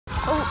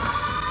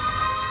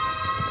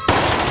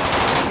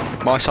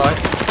My side.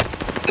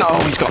 No,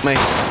 he's got me.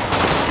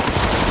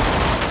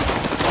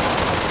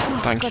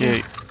 Oh, Thank got you.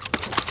 him.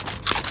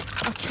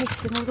 I'll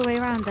chase him all the way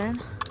around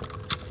then.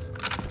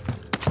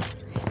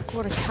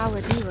 What a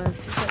coward he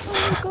was. He's like,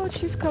 oh my god,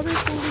 she's coming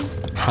for me.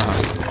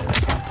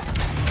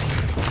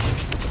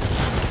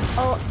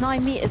 Oh,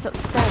 9 meters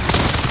upstairs.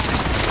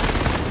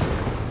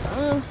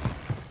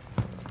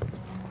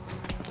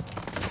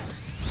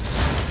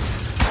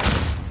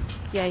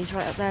 Yeah, he's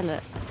right up there,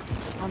 look.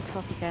 On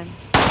top again.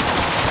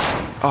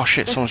 Oh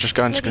shit, someone's just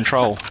going to bloody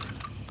control.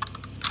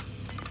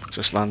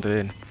 Just landed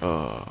in.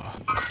 Oh.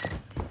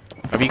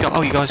 Have you got?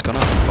 Oh, you guys gone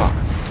up. Fuck.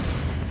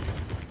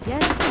 Yeah,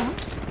 come on.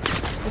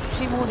 There's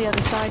 2 more the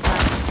other side now.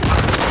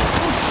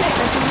 Oh shit,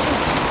 there's another.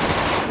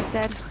 He's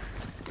dead.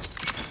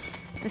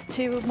 There's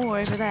 2 more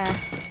over there.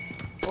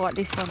 Or at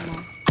least 1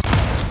 more.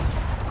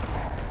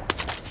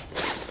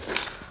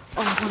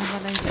 Oh, I want to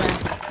run over there.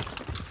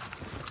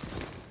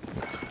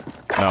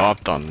 No,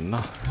 I've done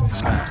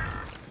nothing.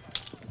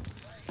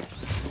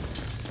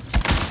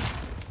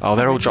 Oh,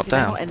 they're all dropped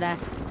They're down. not in there.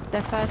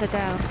 They're further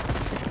down.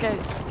 Let's go.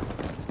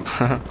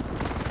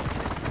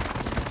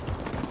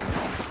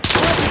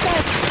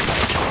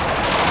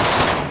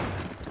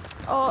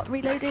 Oh,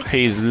 reloaded.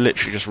 He's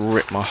literally just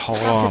ripped my whole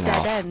arm That's a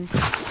off. dead end.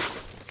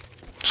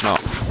 It's not.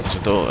 There's a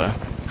door there.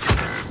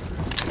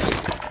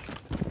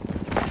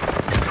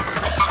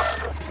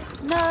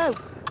 No!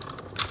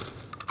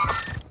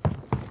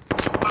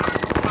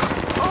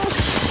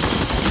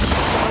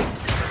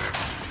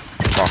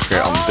 Fuck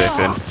it, I'm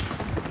dipping.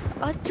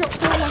 I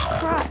dropped all my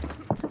crap.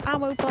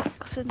 Ammo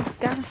box and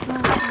gas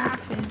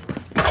mask and everything.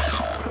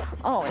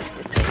 Oh, it's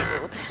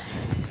disabled.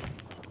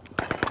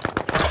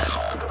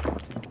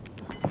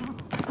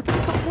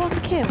 I've got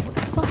 1 kill.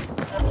 What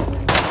the fuck?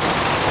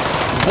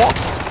 What?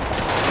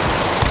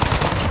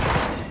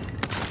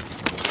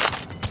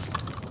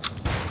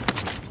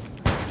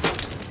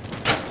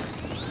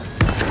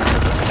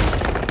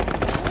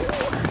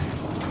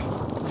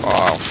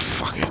 Oh,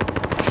 fuck it.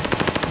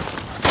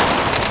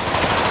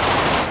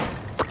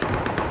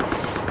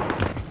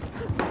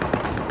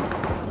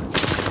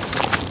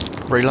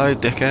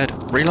 Reload, dickhead.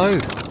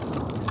 Reload.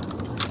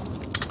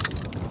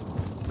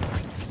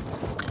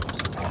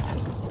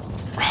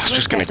 Oh, it's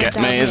just gonna get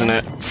me, isn't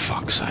it?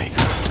 Fuck's sake.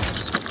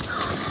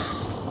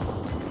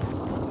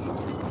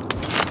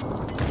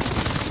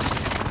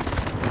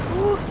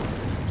 Ooh.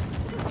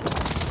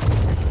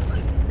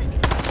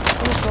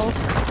 Oh god.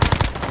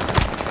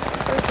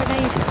 Throw a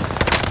grenade.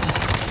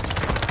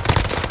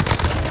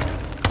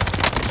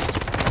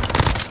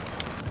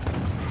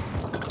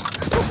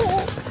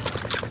 Oh,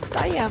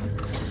 damn.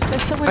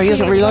 There's someone Oh, he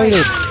hasn't to your right.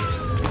 reloaded.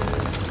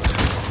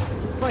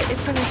 Right in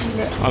front of you,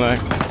 look. I know.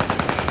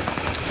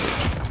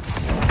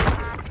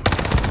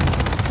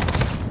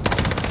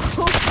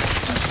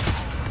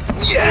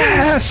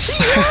 Yes!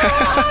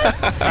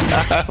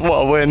 What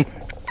a win.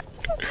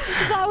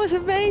 That was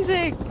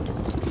amazing!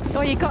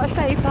 Oh, you gotta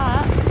save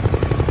that.